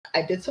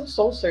I did some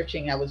soul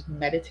searching. I was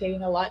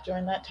meditating a lot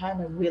during that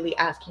time and really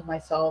asking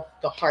myself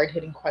the hard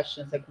hitting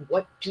questions like,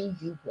 what do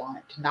you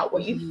want? Not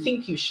what you Mhm.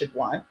 think you should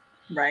want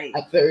Right.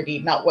 at 30,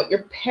 not what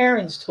your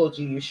parents told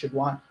you should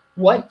want. Mhm.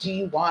 What do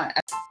you want?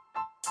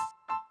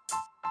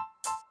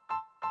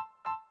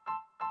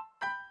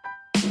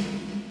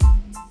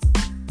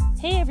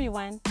 Hey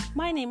everyone,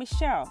 my name is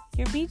Cheryl,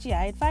 your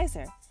BGI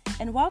advisor,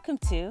 and welcome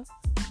to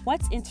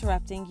What's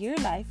Interrupting Your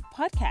Life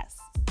podcast.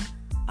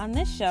 On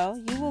this show,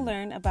 you will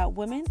learn about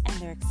women and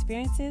their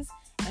experiences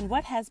and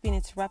what has been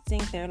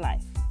interrupting their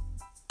life.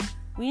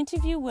 We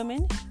interview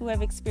women who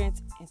have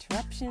experienced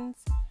interruptions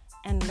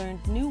and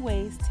learned new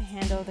ways to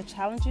handle the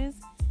challenges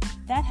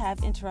that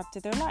have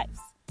interrupted their lives.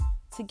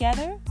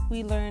 Together,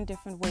 we learn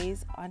different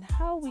ways on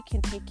how we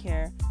can take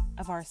care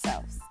of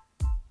ourselves.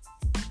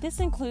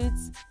 This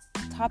includes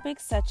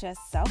topics such as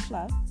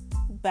self-love,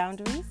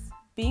 boundaries,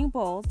 being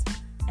bold,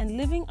 and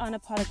living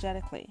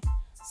unapologetically,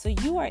 so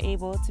you are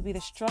able to be the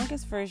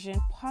strongest version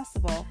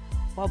possible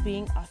while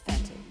being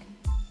authentic.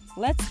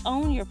 Let's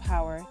own your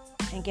power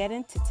and get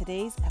into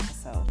today's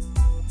episode.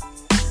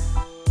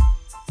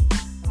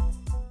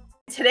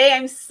 Today,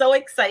 I'm so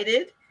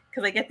excited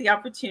because I get the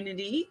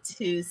opportunity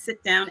to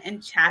sit down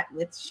and chat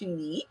with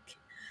Shanique.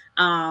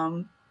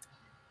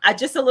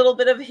 Just a little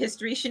bit of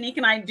history. Shanique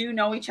and I do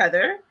know each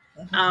other.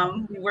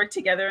 We worked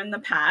together in the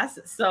past.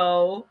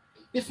 So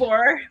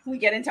before we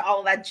get into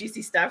all of that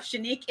juicy stuff,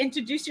 Shanique,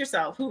 introduce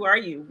yourself. Who are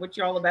you? What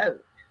you're all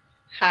about?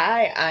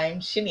 Hi, I'm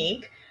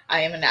Shanique.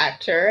 I am an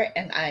actor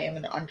and I am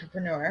an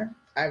entrepreneur.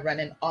 I run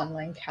an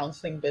online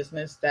counseling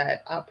business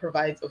that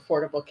provides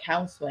affordable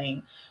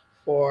counseling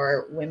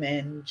for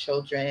women,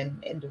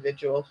 children,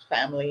 individuals,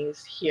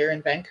 families here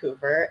in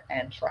Vancouver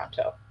and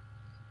Toronto.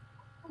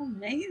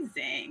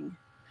 Amazing.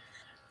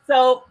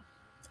 So,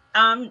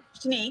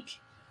 Shanique,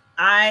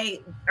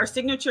 our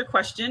signature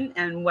question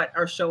and what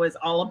our show is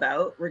all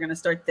about. We're going to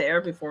start there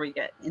before we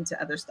get into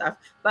other stuff.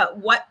 But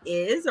what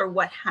is or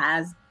what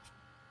has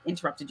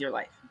interrupted your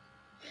life?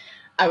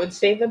 I would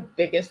say the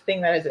biggest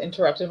thing that has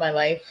interrupted my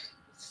life,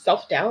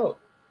 self-doubt.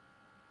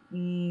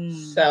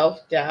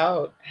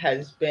 Self-doubt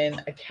has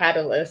been a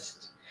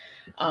catalyst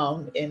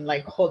in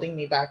like holding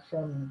me back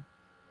from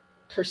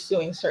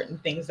pursuing certain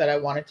things that I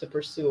wanted to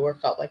pursue or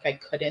felt like I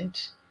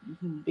couldn't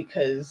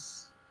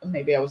because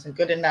maybe I wasn't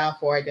good enough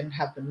or I didn't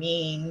have the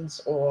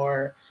means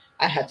or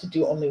I had to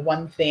do only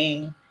one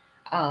thing.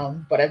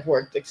 But I've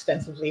worked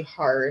extensively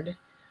hard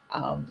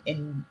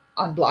in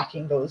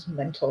unblocking those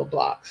mental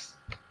blocks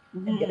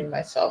and getting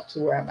myself to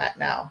where I'm at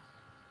now.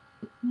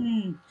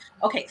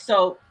 Okay,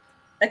 so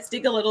let's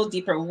dig a little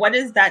deeper. What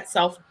does that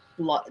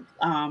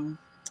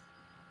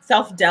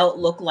self-doubt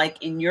look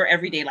like in your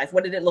everyday life?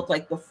 What did it look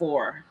like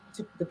before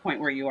to the point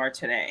where you are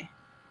today?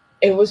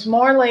 It was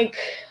more like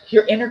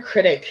your inner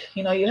critic.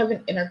 You know, you have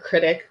an inner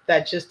critic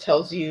that just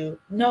tells you,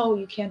 no,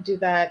 you can't do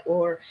that,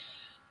 or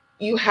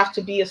you have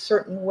to be a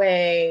certain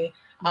way.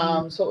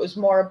 So it was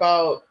more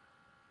about,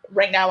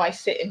 right now I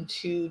sit in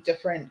two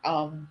different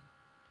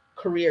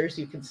careers,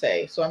 you can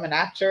say. So I'm an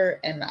actor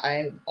and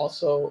I'm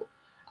also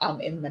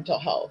in mental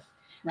health.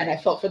 Right. And I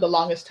felt for the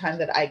longest time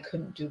that I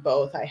couldn't do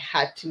both. I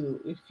had to,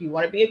 if you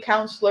want to be a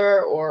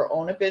counselor or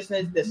own a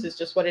business, this is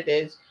just what it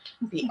is.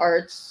 The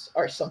arts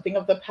are something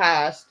of the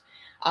past.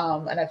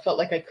 And I felt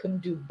like I couldn't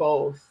do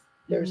both.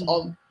 There's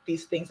all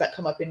these things that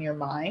come up in your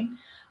mind.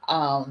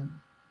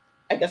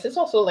 I guess it's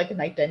also like an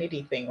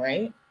identity thing,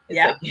 right? It's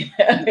yeah.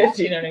 Like,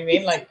 you know what I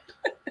mean? Like,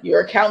 you're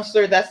a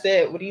counselor, that's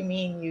it. What do you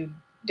mean you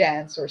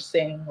dance or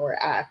sing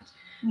or act?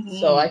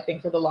 So I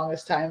think for the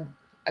longest time,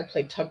 I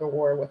played tug of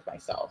war with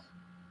myself.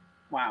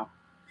 Wow.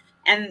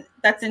 And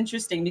that's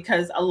interesting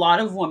because a lot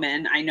of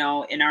women I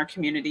know in our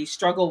community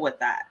struggle with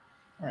that.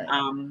 Right.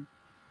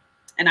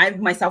 And I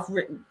myself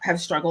have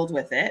struggled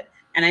with it.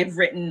 And I've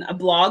written a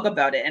blog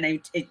about it. And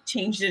it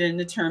changed it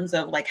into terms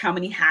of like, how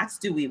many hats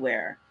do we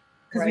wear?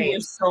 Because we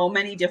wear so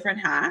many different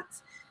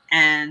hats.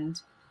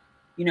 And,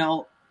 you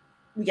know,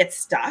 we get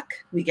stuck.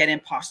 We get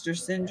imposter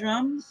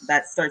syndrome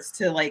that starts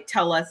to like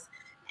tell us,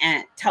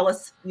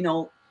 you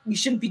know, you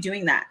shouldn't be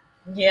doing that.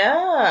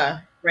 Yeah.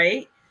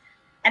 Right.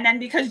 And then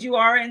because you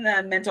are in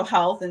the mental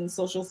health and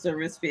social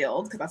service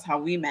field, because that's how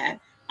we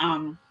met,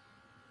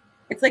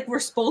 it's like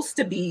we're supposed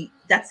to be,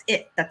 that's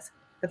it. That's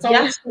all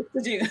we're supposed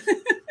to do.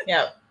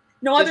 Yeah.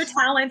 No other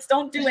talents,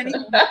 don't do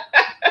anything.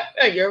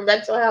 Your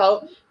mental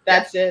health,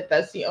 that's it.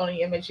 That's the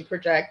only image you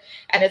project.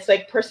 And it's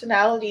like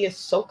personality is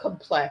so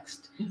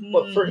complex.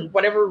 But for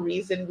whatever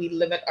reason, we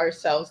limit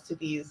ourselves to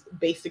these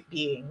basic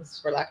beings,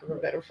 for lack of a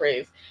better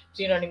phrase.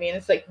 Do you know what I mean?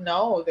 It's like,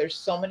 no, there's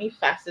so many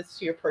facets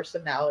to your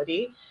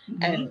personality,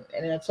 and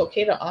it's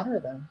okay to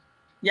honor them.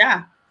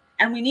 Yeah.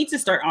 And we need to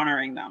start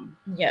honoring them.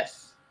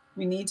 Yes.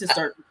 We need to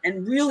start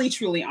and really,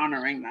 truly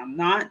honoring them.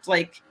 Not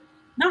like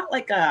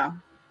a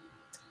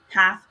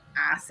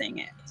half-assing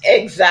it.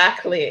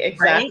 Exactly.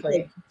 Right?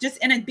 Like just,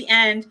 and at the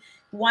end,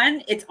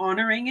 one, it's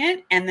honoring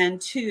it. And then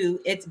two,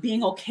 it's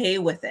being okay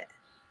with it.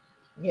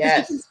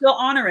 Yes. You can still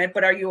honor it,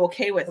 but are you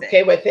okay with it?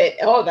 Okay with it.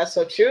 Oh, that's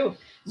so true.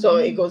 So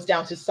it goes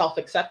down to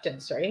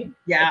self-acceptance, right?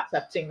 Yeah.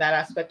 Accepting that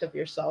aspect of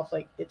yourself,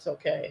 like it's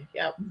okay.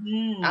 Yeah,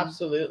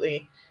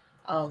 absolutely.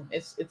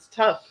 It's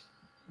tough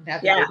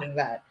navigating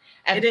that.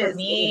 And for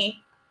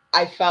me,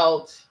 I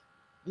felt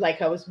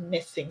like I was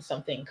missing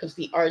something because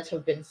the arts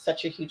have been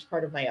such a huge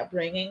part of my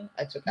upbringing.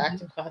 I took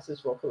acting classes,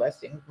 vocal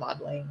lessons,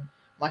 modeling,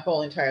 my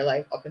whole entire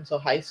life up until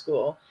high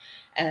school.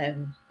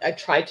 And I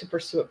tried to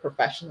pursue it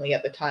professionally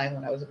at the time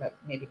when I was about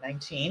maybe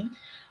 19.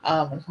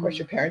 And of course,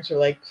 your parents were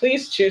like,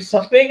 please choose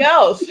something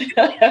else.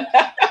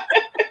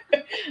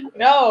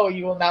 No,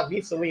 you will not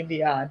be Celine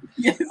Dion.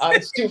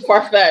 It's too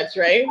far-fetched,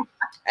 right?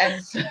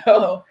 And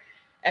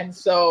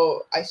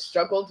so I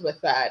struggled with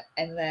that.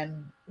 And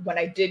then when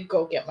I did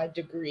go get my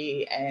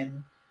degree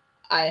and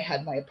I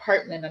had my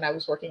apartment and I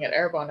was working at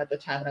Erebon at the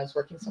time and I was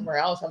working somewhere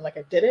else, I'm like,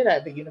 I did it. I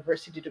have a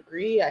university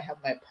degree. I have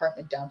my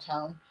apartment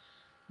downtown.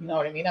 You know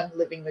what I mean? I'm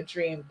living the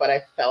dream, but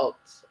I felt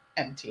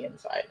empty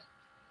inside.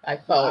 I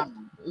felt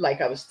like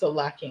I was still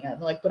lacking.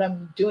 I'm like, but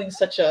I'm doing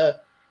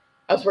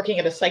I was working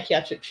at a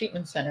psychiatric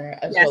treatment center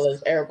as well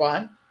as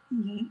Erebon.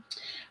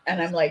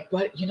 And I'm like,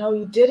 but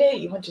you did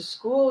it. You went to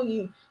school.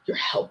 You're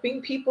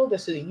helping people.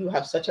 You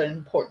have such an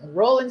important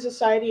role in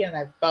society. And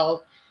I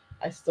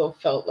still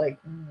felt like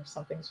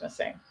something's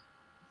missing.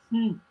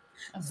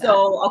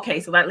 So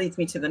that leads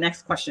me to the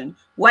next question.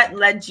 What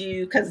led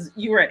you, because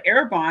you were at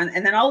Erebon,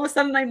 and then all of a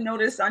sudden I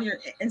noticed on your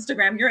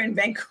Instagram, you're in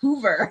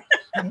Vancouver.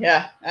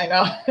 Yeah, I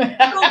know.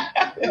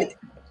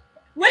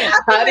 What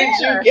happened? How did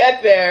you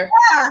get there?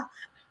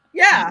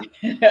 Yeah.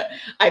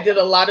 I did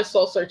a lot of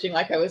soul searching,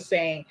 like I was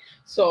saying.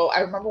 So I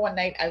remember one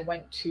night I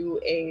went to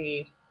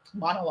a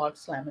monologue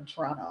slam in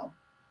Toronto.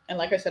 And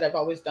like I said, I've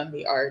always done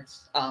the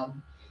arts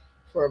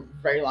for a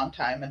very long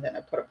time. And then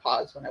I put a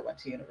pause when I went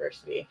to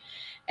university.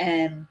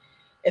 And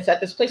it's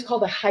at this place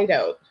called The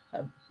Hideout.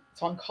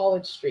 It's on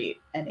College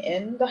Street. And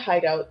in The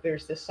Hideout,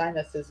 there's this sign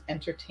that says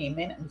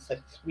entertainment, and it's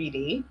like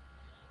 3D.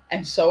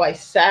 And so I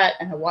sat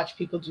and I watched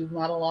people do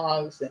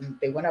monologues, and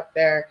they went up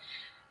there.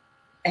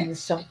 And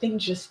something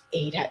just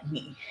ate at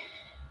me.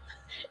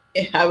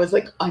 And I was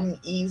like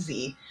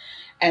uneasy.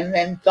 And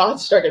then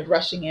thoughts started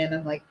rushing in.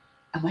 I'm like,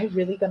 am I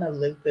really going to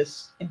live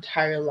this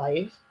entire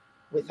life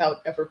without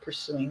ever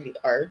pursuing the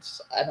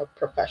arts at a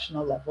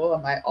professional level?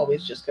 Am I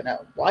always just going to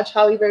watch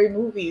Halle Berry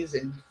movies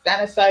and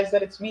fantasize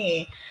that it's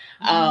me?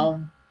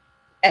 And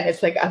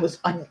it's like I was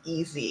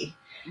uneasy.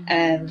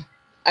 And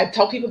I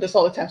tell people this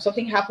all the time.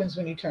 Something happens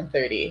when you turn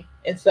 30.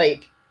 It's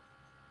like,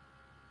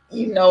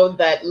 you know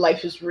that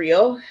life is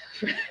real.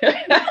 Do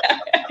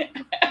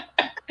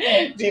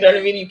you know what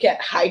I mean? You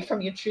can't hide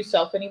from your true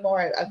self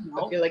anymore. I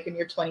feel like in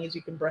your 20s,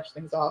 you can brush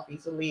things off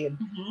easily and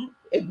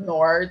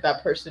ignore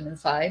that person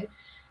inside.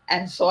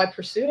 And so I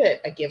pursued it.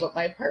 I gave up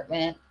my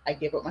apartment. I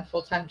gave up my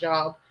full-time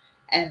job.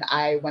 And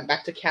I went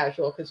back to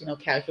casual because,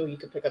 casual, you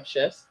could pick up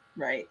shifts.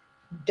 Right.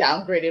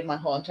 Downgraded my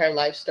whole entire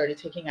life, started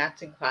taking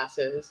acting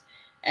classes.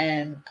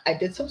 And I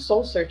did some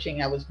soul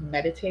searching. I was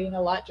meditating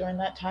a lot during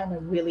that time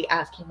and really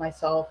asking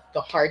myself the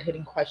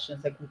hard-hitting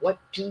questions, like, what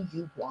do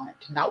you want?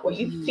 Not what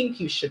you think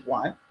you should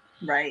want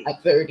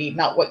at 30,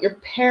 not what your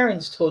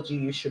parents told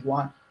you should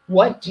want.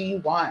 What do you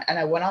want? And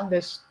I went on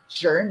this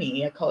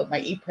journey. I call it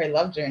my Eat, Pray,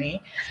 Love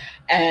journey.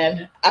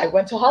 And I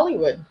went to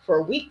Hollywood for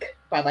a week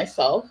by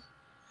myself.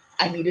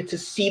 I needed to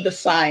see the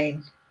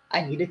sign.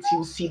 I needed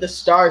to see the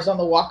stars on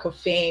the Walk of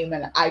Fame.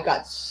 And I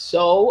got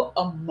so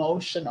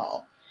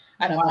emotional.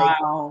 And I'm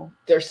like,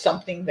 there's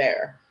something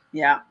there.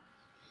 Yeah.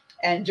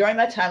 And during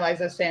that time, as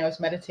I was saying, I was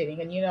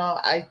meditating, and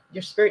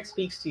your spirit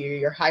speaks to you,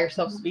 your higher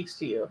self speaks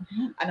to you.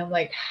 And I'm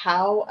like,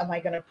 how am I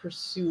going to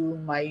pursue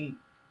my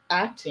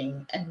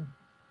acting and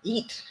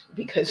eat?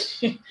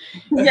 Because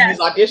when these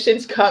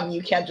auditions come,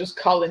 you can't just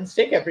call in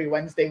sick every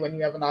Wednesday when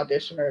you have an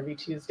audition, or every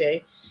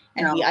Tuesday.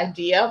 And the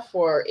idea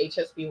for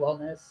HSB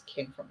Wellness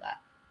came from that.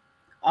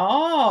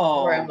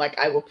 Where I'm like,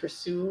 I will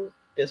pursue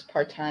this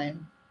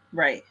part-time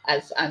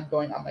as I'm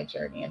going on my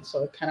journey. And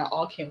so it kind of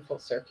all came full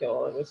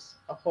circle. It was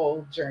a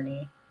whole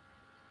journey.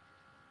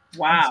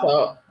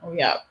 Wow. And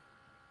so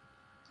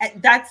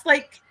that's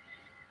like,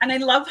 and I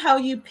love how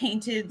you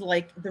painted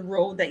like the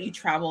road that you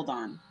traveled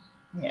on.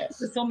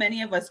 Yes. So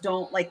many of us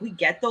don't, like, we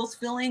get those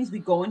feelings, we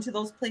go into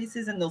those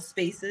places and those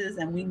spaces,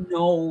 and we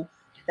know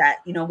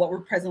that, what we're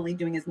presently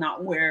doing is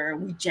not where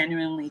we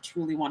genuinely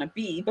truly want to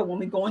be. But when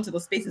we go into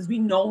those spaces, we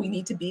know we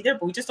need to be there,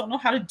 but we just don't know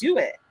how to do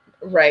it.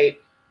 Right.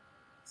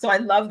 So I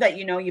love that,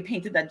 you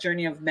painted that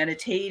journey of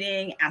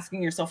meditating,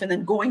 asking yourself, and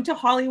then going to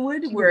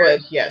Hollywood.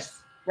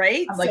 Yes.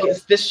 Right. I'm like,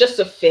 is this just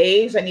a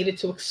phase? I needed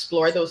to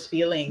explore those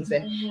feelings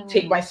and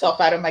take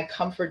myself out of my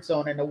comfort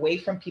zone and away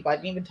from people. I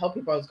didn't even tell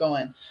people I was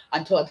going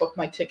until I booked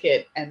my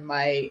ticket and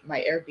my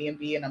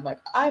Airbnb. And I'm like,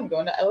 I'm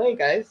going to LA,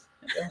 guys.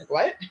 They're like,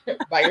 what?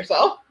 By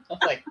yourself? I'm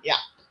like, yeah.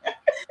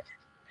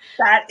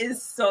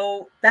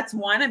 That's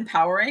one,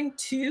 empowering,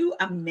 two,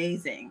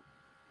 amazing.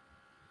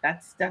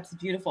 That's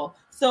beautiful.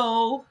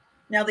 So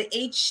now the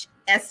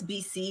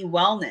HSBC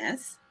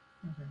Wellness,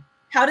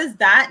 how does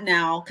that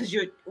now? Because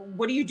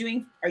what are you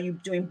doing? Are you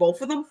doing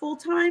both of them full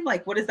time?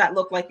 Like, what does that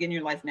look like in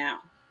your life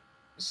now?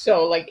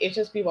 So like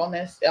HSP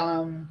Wellness,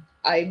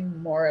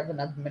 I'm more of an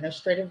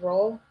administrative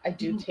role. I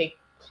do take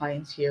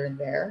clients here and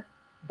there,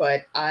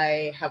 but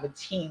I have a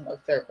team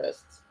of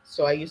therapists.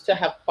 So I used to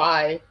have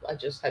 5. I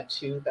just had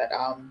 2 that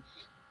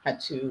had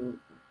to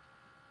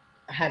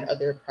had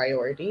other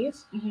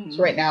priorities.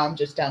 So right now I'm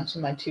just down to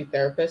my 2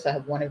 therapists. I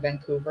have one in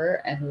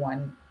Vancouver and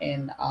one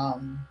in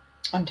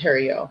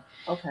Ontario.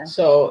 Okay.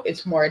 So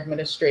it's more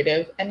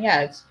administrative, and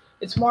yeah,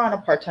 it's more on a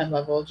part-time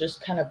level,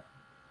 just kind of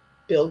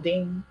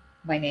building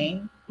my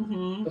name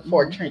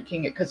before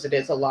drinking it, because it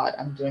is a lot.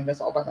 I'm doing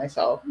this all by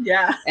myself.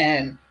 Yeah.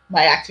 And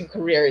my acting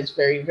career is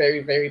very,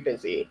 very, very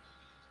busy.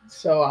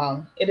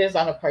 So it is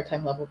on a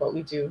part-time level, but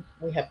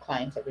we have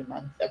clients every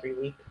month, every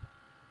week.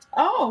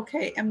 Oh,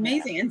 okay.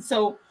 Amazing. Yeah. And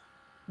so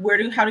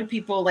how do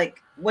people,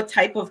 like, what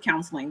type of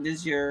counseling do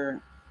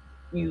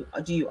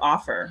you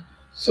offer?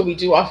 So we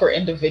do offer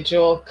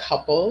individual,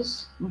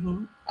 couples,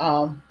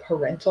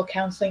 parental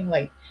counseling,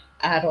 like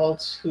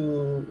adults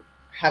who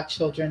have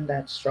children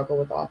that struggle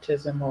with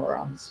autism or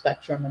on the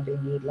spectrum, and they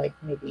need like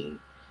maybe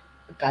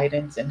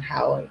guidance in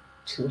how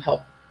to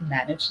help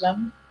manage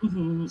them.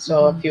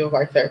 So a few of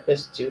our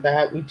therapists do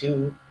that. We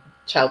do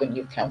child and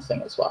youth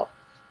counseling as well.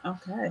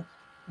 Okay.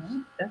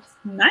 That's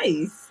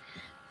nice.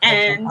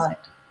 And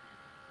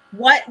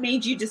what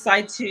made you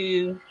decide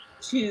to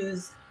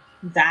choose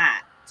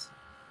that?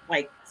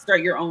 Like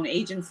start your own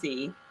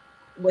agency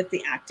with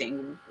the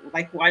acting?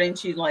 Like, why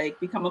didn't you like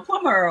become a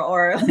plumber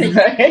or like,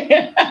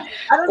 I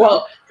don't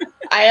know.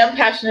 I am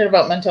passionate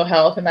about mental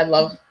health and I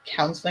love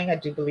counseling. I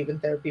do believe in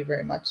therapy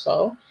very much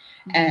so.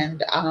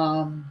 And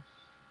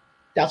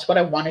that's what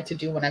I wanted to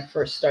do when I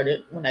first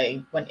started, when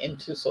I went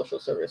into social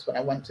service. When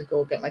I went to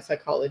go get my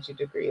psychology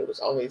degree, it was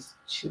always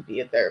to be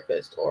a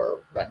therapist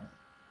or run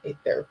a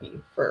therapy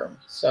firm.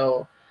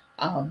 So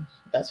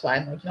that's why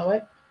I'm like, you know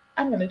what?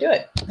 I'm going to do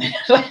it.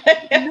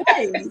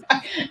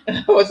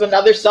 It was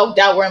another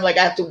self-doubt where I'm like,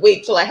 I have to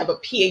wait till I have a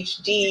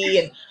PhD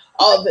and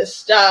all this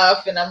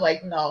stuff. And I'm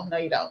like, no,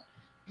 you don't.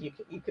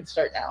 You could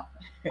start now.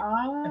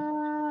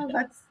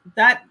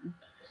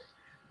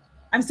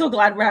 I'm so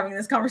glad we're having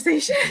this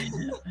conversation.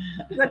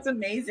 That's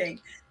amazing.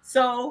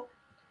 So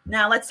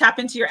now let's tap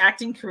into your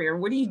acting career.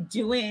 What are you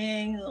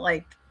doing?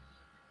 Like,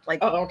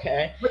 oh,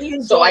 okay. What do you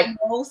enjoy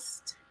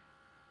most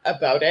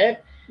about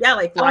it? Yeah,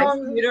 like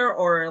live theater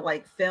or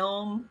like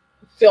film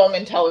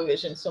and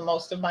television. So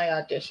most of my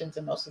auditions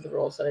and most of the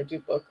roles that I do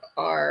book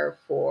are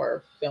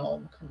for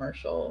film,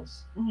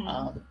 commercials,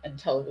 and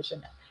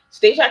television.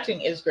 Stage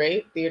acting is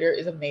great. Theater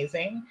is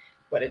amazing,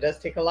 but it does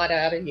take a lot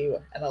out of you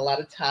and a lot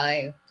of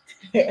time.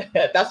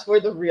 That's where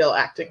the real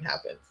acting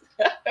happens.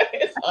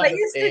 I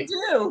used to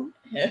do.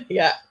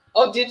 Yeah.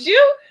 Oh, did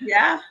you?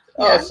 Yeah.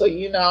 Oh, so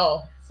you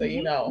know.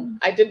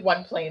 I did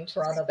one play in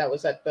Toronto that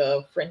was at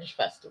the Fringe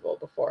Festival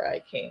before I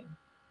came.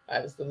 I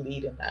was the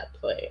lead in that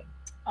play.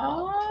 It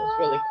was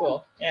really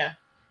cool. Yeah.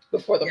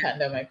 Before the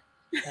pandemic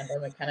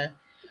kind of.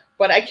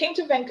 But I came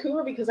to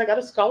Vancouver because I got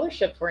a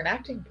scholarship for an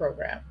acting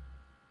program.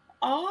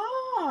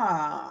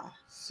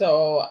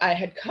 So I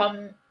had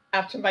come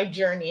after my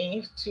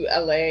journey to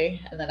LA,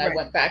 and then I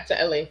went back to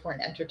LA for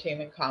an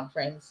entertainment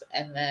conference.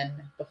 And then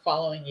the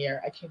following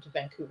year, I came to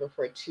Vancouver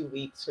for a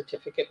 2-week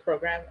certificate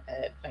program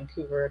at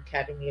Vancouver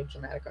Academy of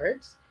Dramatic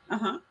Arts.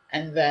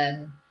 And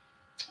then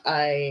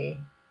I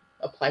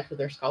applied for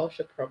their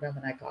scholarship program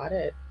and I got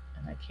it.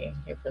 And I came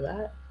here for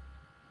that.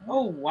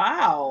 Oh,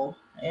 wow.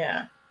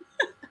 Yeah.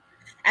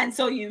 And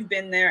so you've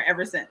been there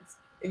ever since?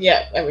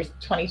 Yeah, ever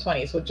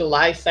 2020. So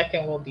July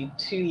 2nd will be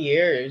 2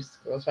 years.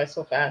 It goes by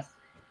so fast.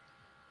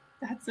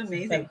 That's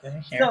amazing.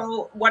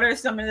 So what are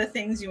some of the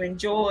things you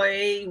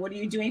enjoy? What are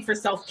you doing for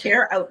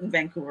self-care out in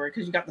Vancouver?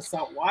 Because you got the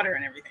salt water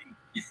and everything.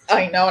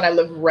 I know, and I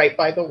live right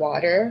by the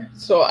water.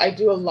 So I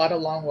do a lot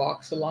of long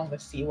walks along the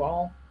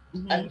seawall.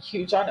 I'm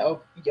huge on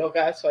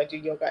yoga, so I do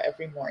yoga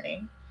every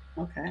morning.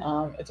 Okay.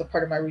 It's a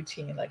part of my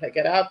routine. Like I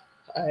get up,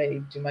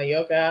 I do my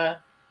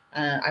yoga,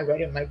 I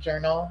write in my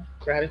journal,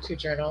 gratitude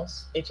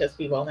journals.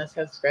 HSP Wellness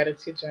has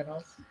gratitude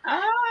journals.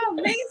 Oh,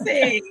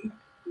 amazing.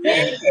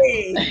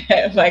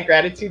 My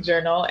gratitude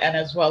journal, and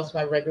as well as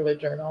my regular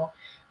journal.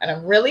 And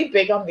I'm really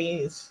big on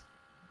these.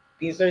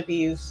 These are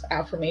these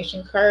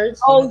affirmation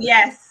cards. Oh,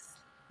 yes.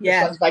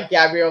 This one's by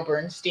Gabrielle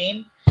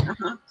Bernstein.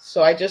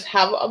 So I just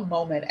have a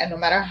moment, and no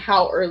matter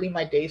how early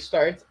my day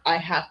starts, I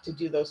have to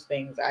do those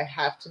things. I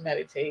have to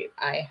meditate.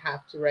 I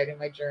have to write in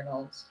my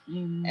journals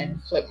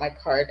and flip my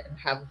card and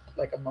have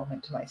like a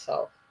moment to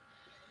myself.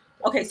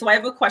 Okay, so I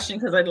have a question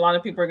because a lot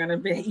of people are going to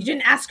be, you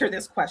didn't ask her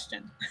this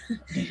question.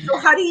 So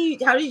how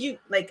did you,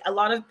 like, a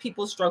lot of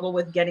people struggle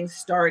with getting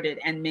started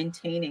and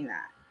maintaining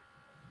that.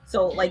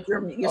 So like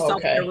your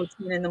self-care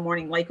routine in the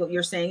morning, like what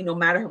you're saying, no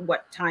matter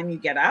what time you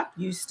get up,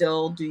 you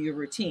still do your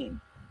routine.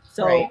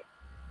 So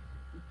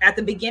at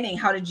the beginning,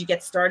 how did you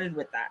get started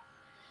with that?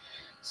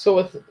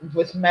 So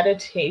with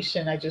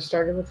meditation, I just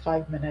started with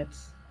 5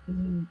 minutes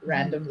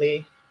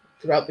randomly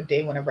throughout the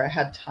day whenever I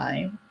had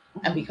time.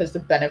 And because the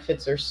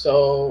benefits are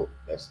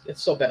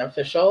it's so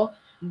beneficial,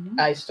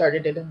 I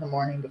started it in the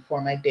morning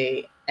before my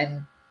day.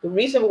 And the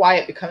reason why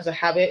it becomes a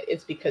habit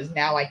is because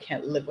now I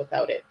can't live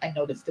without it. I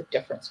notice the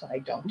difference when I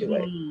don't do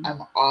it.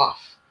 I'm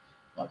off.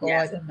 I'm like, oh,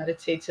 I didn't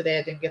meditate today.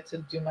 I didn't get to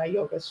do my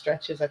yoga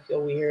stretches. I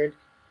feel weird.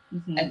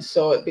 And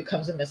so it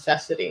becomes a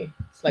necessity.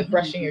 It's like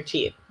brushing your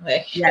teeth.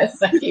 Like,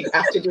 yes, like you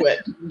have to do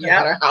it. No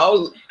matter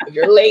how, if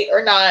you're late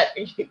or not,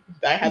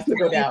 that has to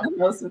go down.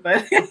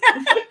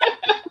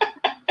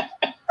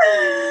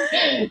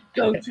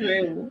 So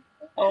true.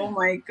 Oh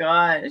my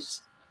gosh.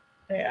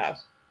 Yeah.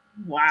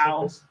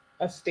 Wow. It's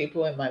a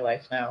staple in my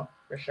life now,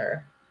 for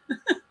sure.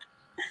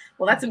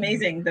 Well, that's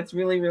amazing. That's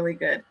really, really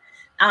good.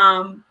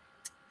 And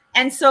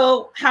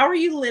so how are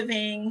you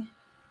living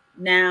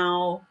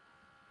now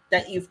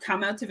that you've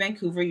come out to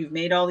Vancouver? You've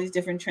made all these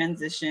different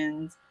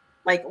transitions.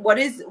 Like, what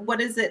does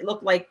it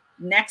look like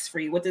next for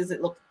you? What does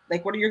it look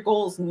like? What are your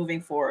goals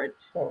moving forward?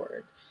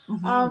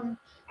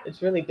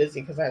 It's really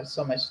busy because I have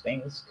so much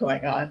things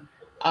going on.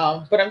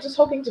 But I'm just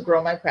hoping to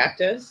grow my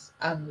practice.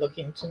 I'm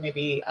looking to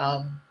maybe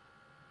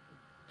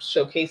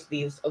showcase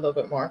these a little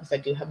bit more because I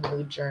do have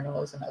mood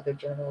journals and other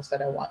journals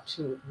that I want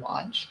to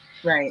launch.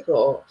 Right.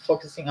 So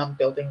focusing on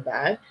building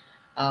that,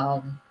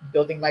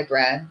 building my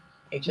brand,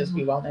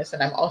 HSB Wellness.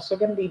 And I'm also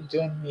going to be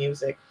doing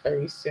music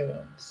very soon.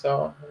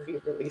 So I'm going to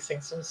be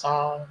releasing some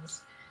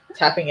songs,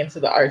 tapping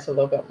into the arts a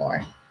little bit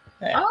more.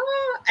 Yeah.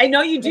 Oh, I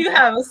know you do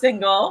have a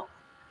single.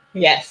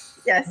 Yes.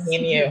 Yes. Me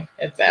and You.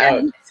 It's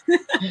out.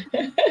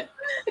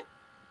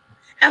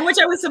 And which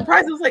I was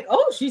surprised. I was like,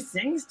 oh, she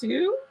sings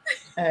too.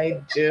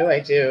 I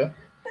do.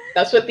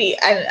 That's what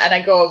and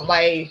I go,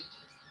 my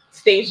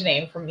stage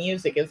name for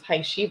music is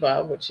Hi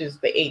Shiva, which is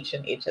the H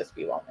in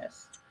HSB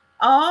Wellness.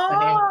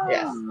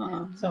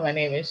 Oh. So my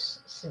name is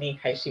Shanique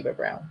Hi Shiva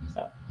Brown.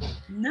 So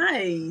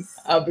nice.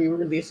 I'll be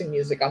releasing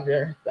music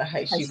under the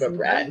Hi Shiva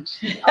brand.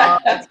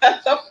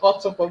 That's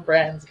multiple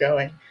brands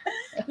going.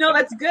 No,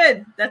 that's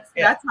good. That's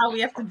how we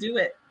have to do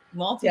it.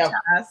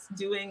 Multitask,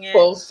 doing it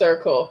full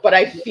circle. But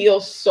I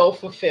feel so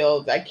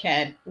fulfilled.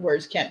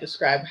 Words can't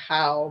describe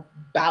how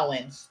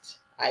balanced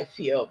I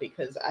feel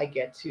because I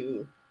get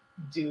to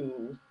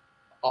do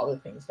all the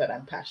things that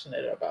I'm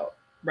passionate about.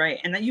 Right.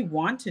 And that you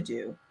want to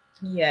do.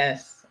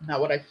 Yes. Not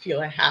what I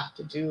feel I have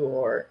to do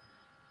or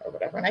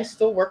whatever. And I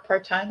still work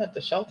part-time at the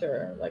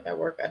shelter. Like I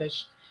work at a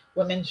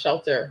women's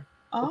shelter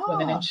with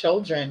women and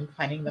children,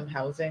 finding them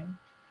housing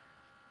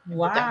in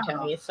the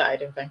downtown east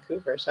side in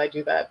Vancouver. So I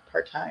do that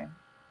part-time.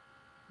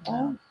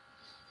 Oh,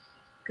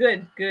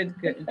 good.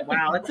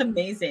 Wow, that's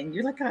amazing.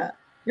 You're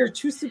you're a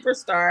true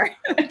superstar.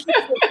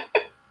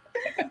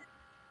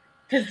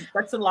 Because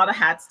that's a lot of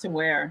hats to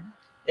wear.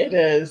 It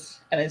is.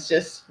 And it's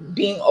just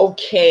being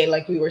okay,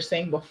 like we were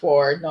saying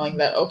before, knowing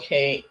that,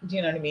 okay, do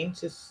you know what I mean?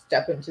 To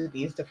step into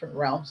these different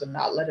realms and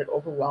not let it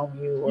overwhelm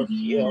you or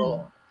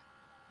feel.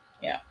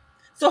 Yeah.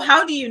 So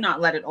how do you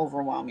not let it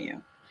overwhelm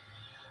you?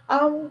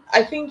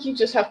 I think you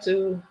just have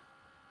to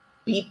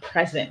be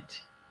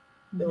present.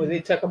 They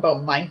talk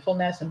about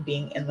mindfulness and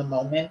being in the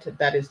moment.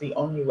 That is the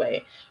only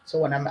way. So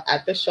when I'm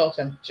at the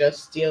shelter, I'm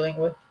just dealing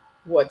with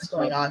what's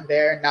going on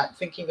there, not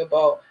thinking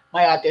about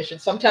my audition.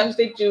 Sometimes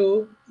they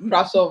do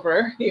cross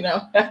over,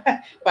 if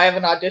I have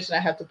an audition, I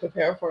have to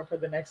prepare for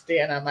the next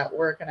day and I'm at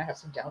work and I have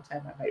some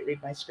downtime, I might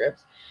read my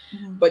scripts.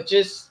 But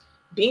just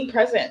being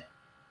present,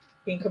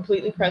 being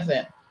completely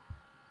present.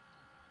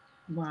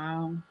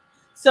 Wow.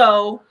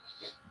 So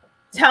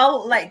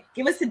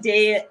give us a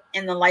day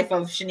in the life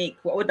of Shanique.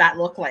 What would that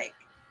look like?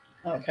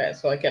 Okay,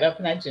 so I get up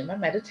and I do my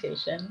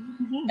meditation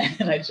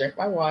and I drink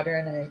my water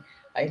and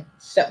I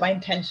set my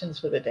intentions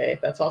for the day.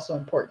 That's also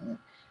important.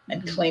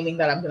 And claiming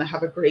that I'm going to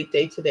have a great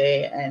day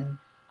today and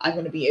I'm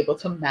going to be able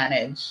to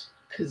manage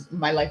because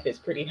my life is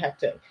pretty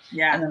hectic.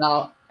 Yeah. And then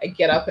I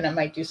get up and I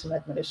might do some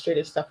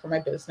administrative stuff for my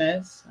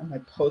business. I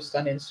might post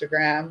on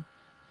Instagram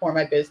for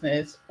my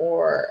business,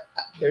 or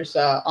there's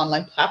an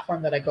online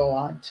platform that I go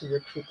on to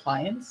recruit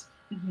clients.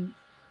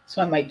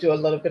 So I might do a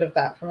little bit of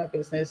that for my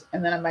business.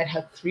 And then I might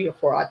have 3 or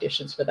 4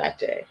 auditions for that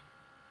day.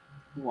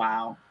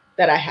 Wow.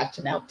 That I have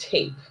to now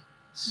tape.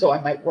 So I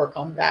might work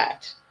on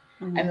that.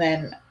 And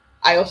then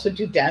I also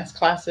do dance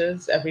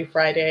classes every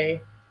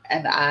Friday.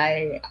 And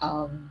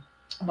I'm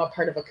a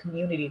part of a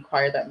community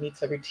choir that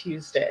meets every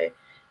Tuesday.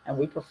 And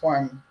we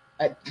perform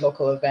at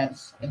local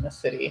events in the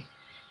city.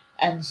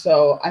 And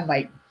so I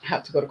might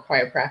have to go to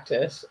choir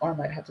practice, or I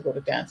might have to go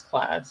to dance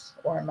class,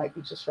 or I might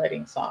be just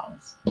writing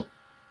songs.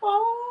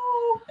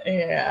 Oh,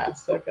 yeah.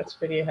 So it gets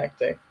pretty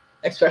hectic,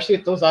 especially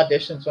with those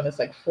auditions when it's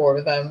like 4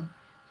 of them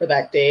for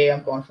that day.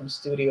 I'm going from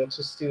studio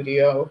to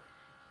studio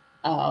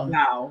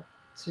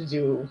to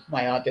do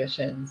my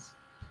auditions.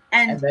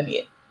 And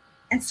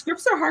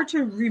scripts are hard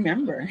to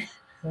remember.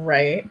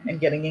 Right.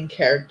 And getting in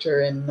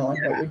character and knowing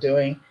what you're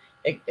doing.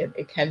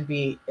 It can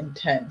be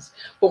intense.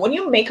 But when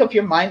you make up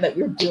your mind that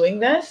you're doing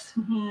this,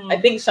 I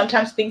think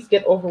sometimes things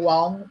get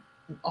overwhelming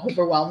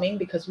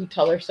because we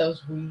tell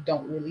ourselves we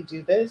don't really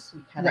do this.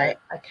 I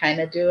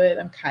kind of do it.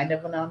 I'm kind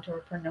of an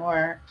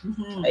entrepreneur.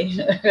 I'm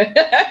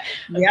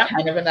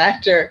kind of an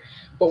actor.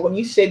 But when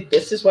you say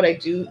this is what I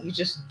do, you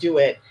just do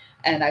it.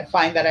 And I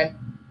find that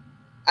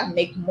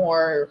make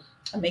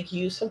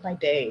use of my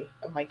day,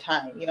 of my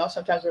time. You know,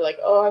 sometimes we're like,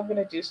 oh, I'm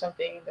gonna do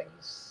something, and then you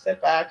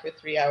sit back for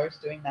 3 hours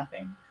doing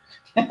nothing.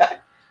 I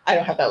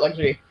don't have that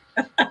luxury.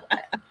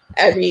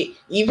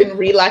 Even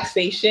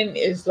relaxation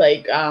is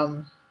like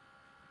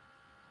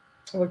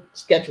we're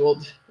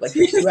scheduled like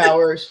for 2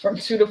 hours. From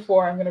 2 to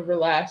 4 I'm gonna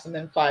relax, and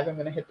then 5 I'm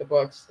gonna hit the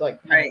books,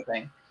 like kind of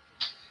thing.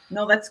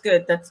 No, that's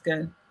good. That's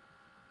good.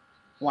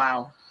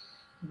 Wow.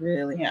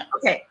 Really? Yeah.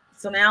 Okay.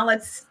 So now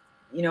let's,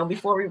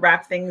 before we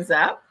wrap things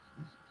up,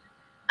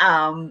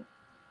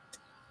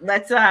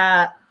 let's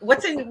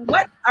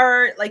what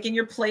are like in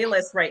your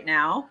playlist right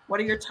now? What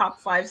are your top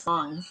 5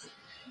 songs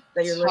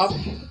that you're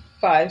listening?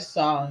 5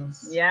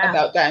 songs. Yeah.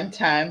 About That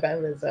Time by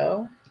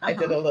Lizzo. I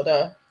did a little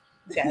dance.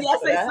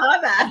 Yes, I saw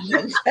that.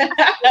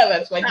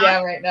 That's my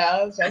jam right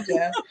now. That's my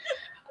jam.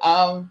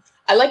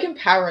 I like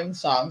empowering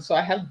songs, so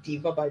I have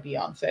Diva by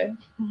Beyonce.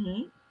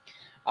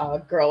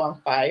 Girl on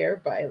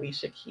Fire by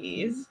Alicia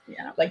Keys.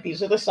 Yeah. Like,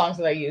 these are the songs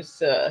that I use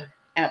to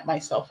amp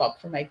myself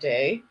up for my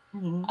day.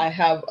 I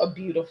have A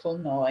Beautiful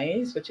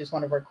Noise, which is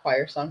one of our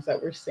choir songs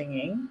that we're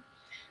singing.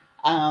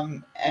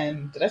 And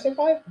did I say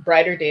 5?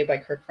 Brighter Day by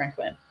Kirk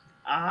Franklin.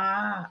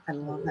 I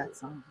love that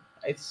song.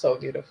 It's so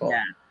beautiful.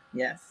 Yeah.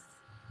 Yes.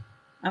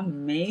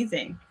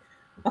 Amazing.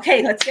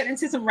 Okay, let's get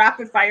into some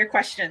rapid fire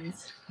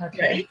questions.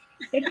 Okay.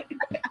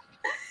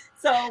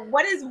 So,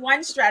 what is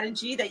one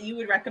strategy that you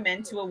would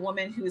recommend to a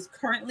woman who is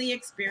currently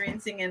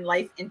experiencing a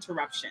life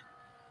interruption?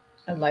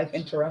 A life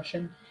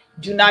interruption?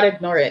 Do not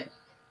ignore it.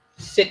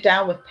 Sit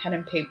down with pen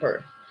and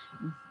paper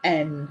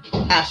and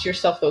ask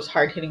yourself those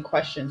hard-hitting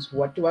questions.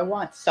 What do I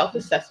want?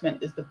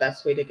 Self-assessment is the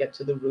best way to get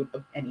to the root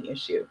of any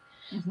issue.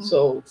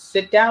 So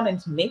sit down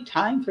and make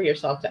time for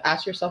yourself to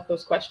ask yourself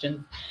those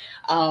questions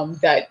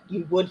that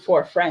you would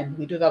for a friend.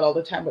 We do that all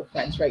the time with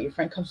friends, right? Your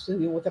friend comes to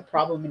you with a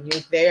problem and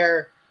you're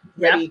there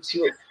ready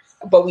to,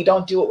 but we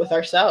don't do it with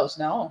ourselves.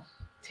 No,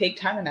 take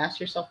time and ask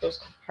yourself those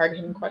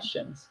hard-hitting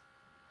questions.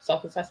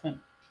 Self-assessment.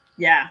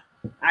 Yeah,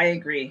 I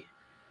agree.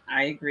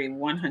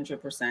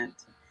 100%.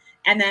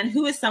 And then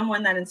who is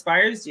someone that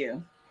inspires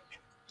you?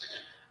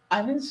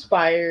 I'm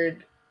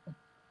inspired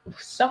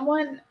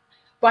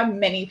by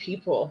many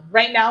people.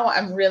 Right now,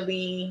 I'm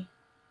really,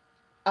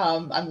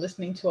 I'm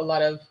listening to a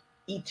lot of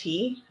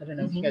E.T. I don't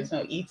know if you guys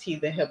know E.T.,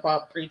 the hip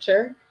hop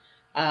preacher.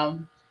 Oh,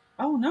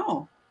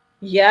 no.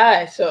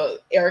 Yeah. So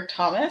Eric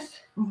Thomas.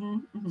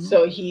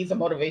 So he's a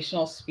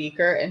motivational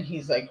speaker, and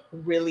he's like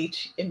really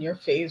in your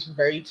face,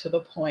 very to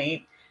the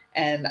point.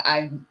 And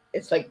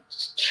it's like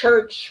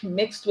church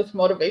mixed with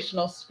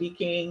motivational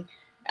speaking.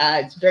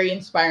 It's very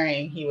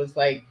inspiring. He was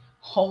like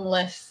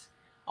homeless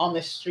on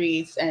the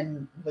streets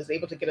and was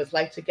able to get his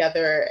life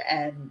together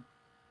and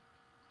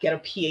get a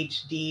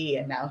PhD,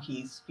 and now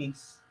he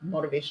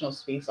motivational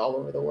speaks all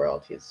over the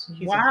world. He's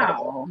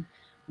wow.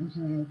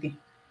 Incredible.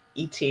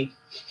 E.T.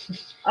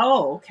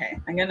 Oh, okay.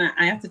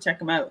 I have to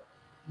check him out.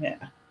 Yeah,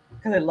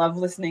 because I love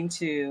listening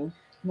to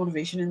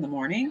motivation in the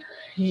morning.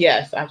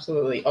 Yes,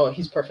 absolutely. Oh,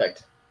 he's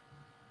perfect.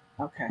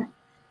 Okay.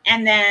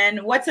 And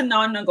then what's a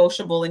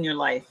non-negotiable in your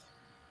life?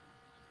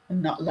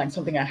 Not like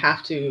something I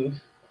have to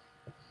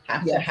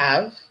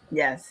have.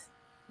 Yes.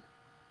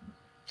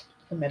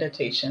 The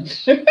meditation.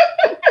 I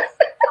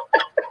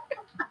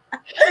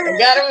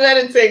gotta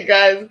meditate,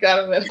 guys.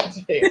 Gotta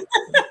meditate.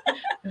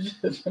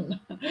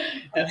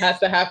 It has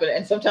to happen.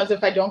 And sometimes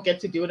if I don't get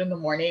to do it in the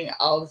morning,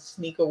 I'll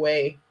sneak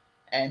away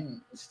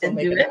and still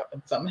make it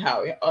happen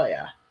somehow. Oh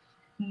yeah.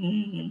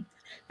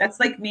 That's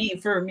like me.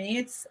 For me,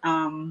 it's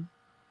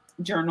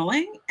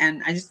journaling.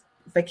 And if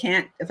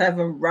I have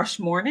a rush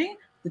morning,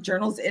 the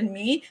journal's in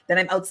me, then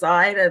I'm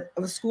outside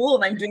of school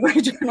and I'm doing my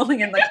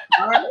journaling in the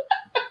car.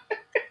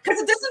 Because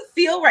it doesn't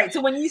feel right.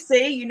 So when you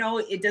say,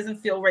 it doesn't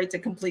feel right to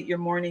complete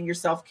your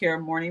self-care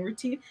morning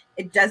routine,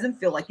 it doesn't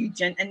feel like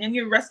and then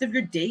your rest of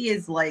your day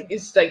is like,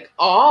 it's like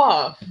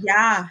off.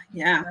 Yeah.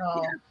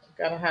 No,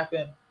 gotta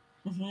happen.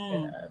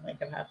 Yeah, make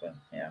it happen.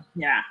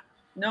 Yeah.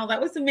 No, that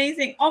was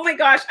amazing. Oh my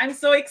gosh, I'm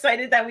so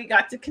excited that we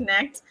got to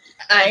connect.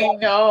 I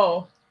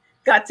know.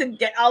 Got to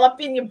get all up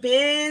in your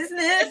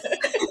business.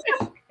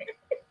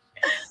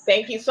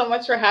 Thank you so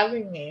much for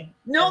having me.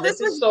 No, this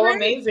was so great.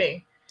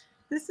 Amazing.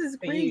 This is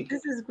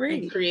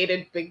great. You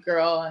created Big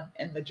Girl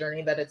and the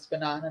journey that it's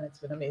been on, and it's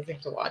been amazing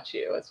to watch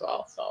you as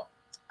well. So,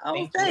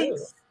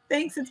 thanks.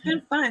 Thanks. It's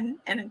been fun,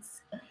 and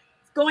it's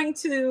going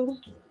to.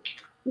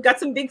 We've got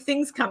some big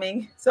things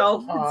coming,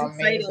 so it's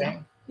exciting.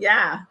 Amazing.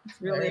 Yeah,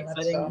 it's really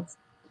exciting. So. It's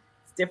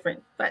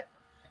different, but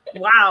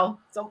wow.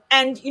 So,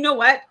 and you know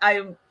what?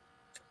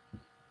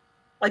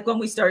 Like when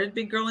we started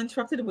Big Girl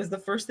Interrupted, it was the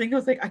first thing I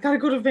was like, I gotta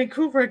go to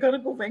Vancouver.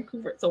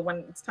 So when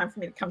it's time for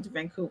me to come to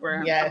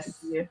Vancouver,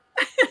 yes,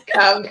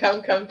 come.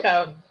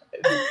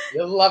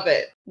 You'll love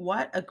it.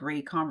 What a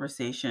great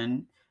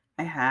conversation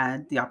I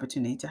had the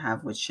opportunity to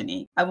have with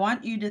Shanique. I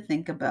want you to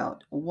think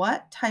about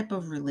what type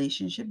of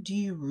relationship do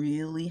you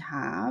really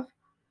have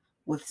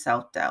with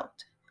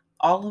self-doubt?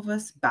 All of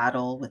us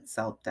battle with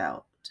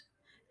self-doubt.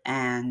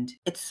 And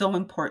it's so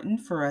important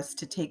for us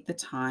to take the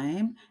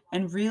time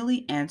and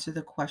really answer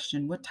the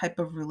question, what type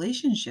of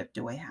relationship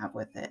do I have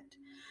with it?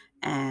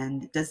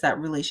 And does that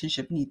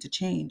relationship need to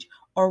change?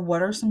 Or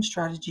what are some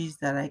strategies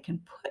that I can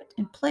put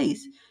in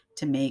place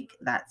to make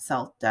that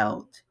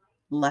self-doubt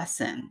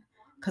lessen?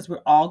 Because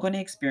we're all going to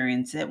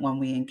experience it when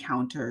we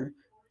encounter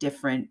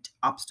different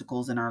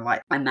obstacles in our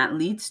life. And that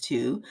leads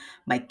to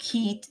my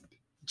key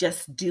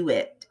just do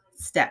it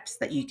steps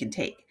that you can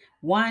take.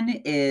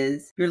 One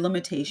is your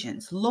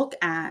limitations. Look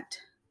at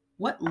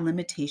what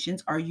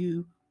limitations are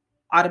you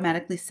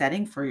automatically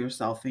setting for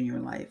yourself in your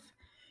life.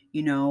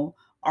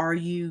 Are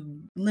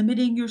you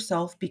limiting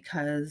yourself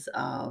because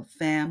of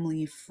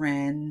family,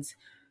 friends,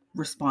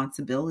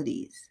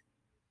 responsibilities?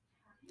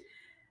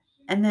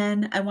 And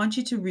then I want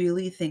you to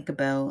really think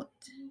about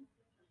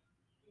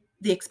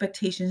the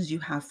expectations you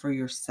have for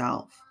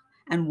yourself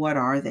and what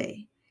are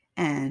they?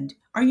 And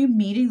are you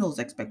meeting those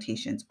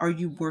expectations? Are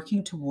you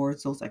working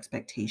towards those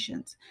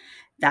expectations?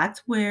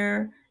 That's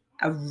where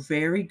a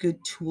very good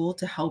tool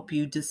to help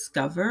you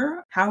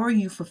discover how are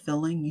you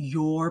fulfilling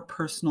your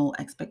personal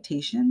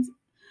expectations.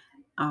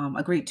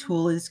 A great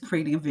tool is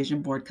creating a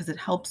vision board because it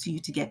helps you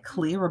to get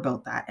clear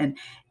about that. And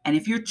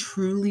if you're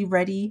truly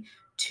ready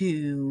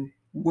to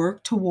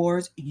work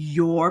towards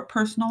your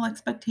personal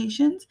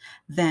expectations,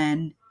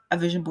 then a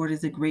vision board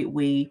is a great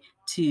way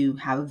to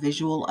have a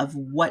visual of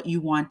what you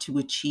want to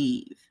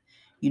achieve,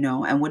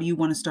 and what do you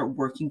want to start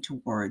working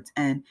towards.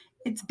 And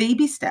it's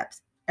baby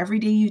steps. Every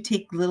day you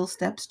take little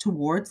steps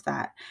towards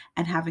that,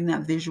 and having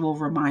that visual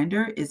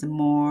reminder is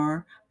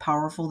more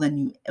powerful than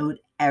you would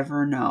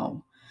ever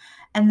know.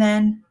 And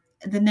then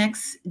the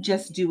next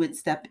just do it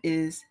step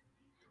is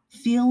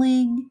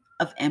feeling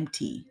of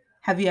empty.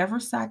 Have you ever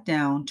sat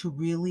down to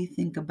really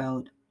think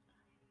about,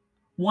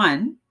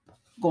 one,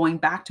 going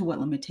back to your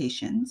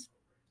limitations,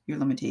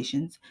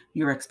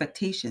 your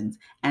expectations,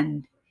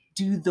 and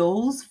do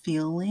those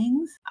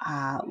feelings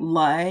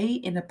lie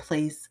in a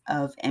place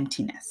of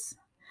emptiness?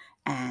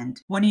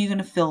 And when are you going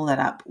to fill that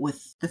up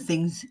with the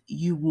things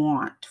you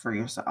want for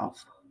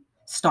yourself?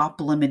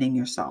 Stop limiting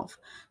yourself.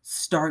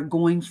 Start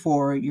going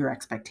for your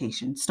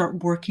expectations.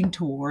 Start working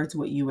towards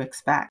what you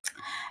expect.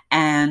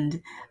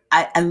 And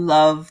I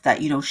love that,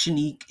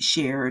 Shanique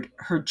shared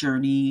her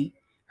journey,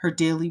 her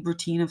daily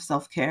routine of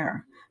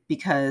self-care,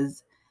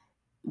 because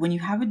when you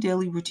have a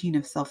daily routine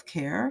of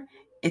self-care,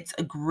 it's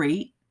a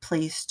great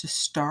place to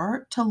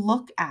start to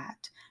look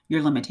at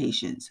your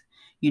limitations,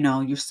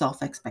 your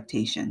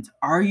self-expectations.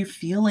 Are you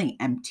feeling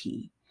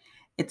empty?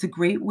 It's a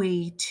great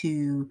way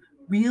to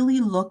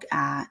really look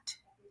at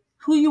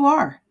who you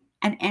are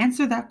and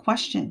answer that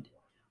question.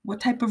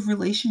 What type of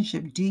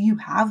relationship do you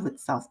have with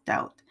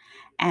self-doubt?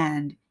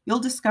 And you'll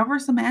discover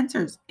some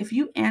answers. If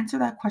you answer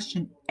that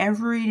question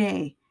every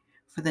day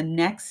for the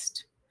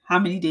next, how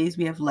many days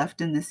we have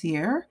left in this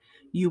year,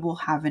 you will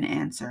have an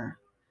answer.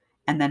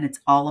 And then it's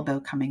all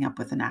about coming up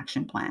with an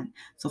action plan.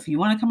 So if you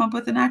want to come up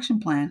with an action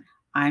plan,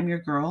 I'm your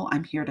girl.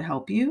 I'm here to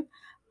help you.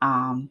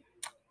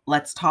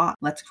 Let's talk.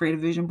 Let's create a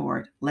vision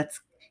board. Let's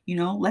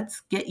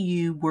get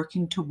you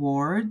working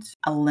towards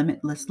a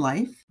limitless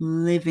life,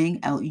 living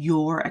out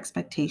your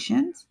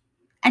expectations.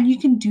 And you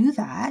can do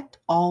that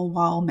all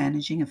while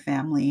managing a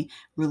family,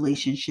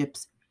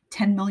 relationships,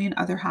 10 million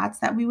other hats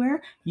that we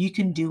wear. You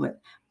can do it,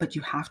 but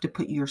you have to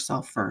put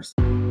yourself first.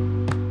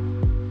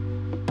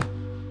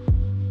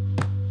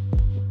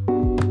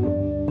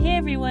 Hey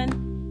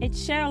everyone, it's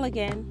Cheryl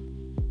again.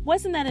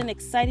 Wasn't that an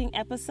exciting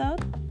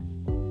episode?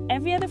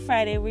 Every other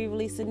Friday, we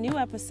release a new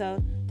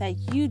episode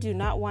that you do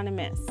not want to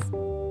miss.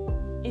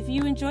 If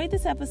you enjoyed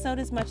this episode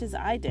as much as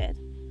I did,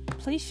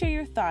 please share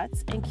your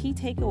thoughts and key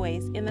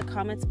takeaways in the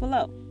comments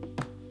below.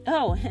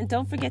 Oh, and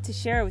don't forget to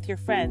share it with your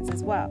friends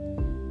as well.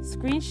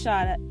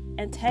 Screenshot it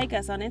and tag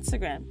us on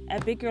Instagram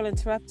at Big Girl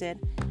Interrupted,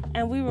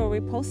 and we will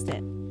repost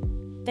it.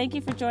 Thank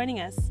you for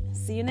joining us.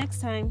 See you next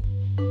time.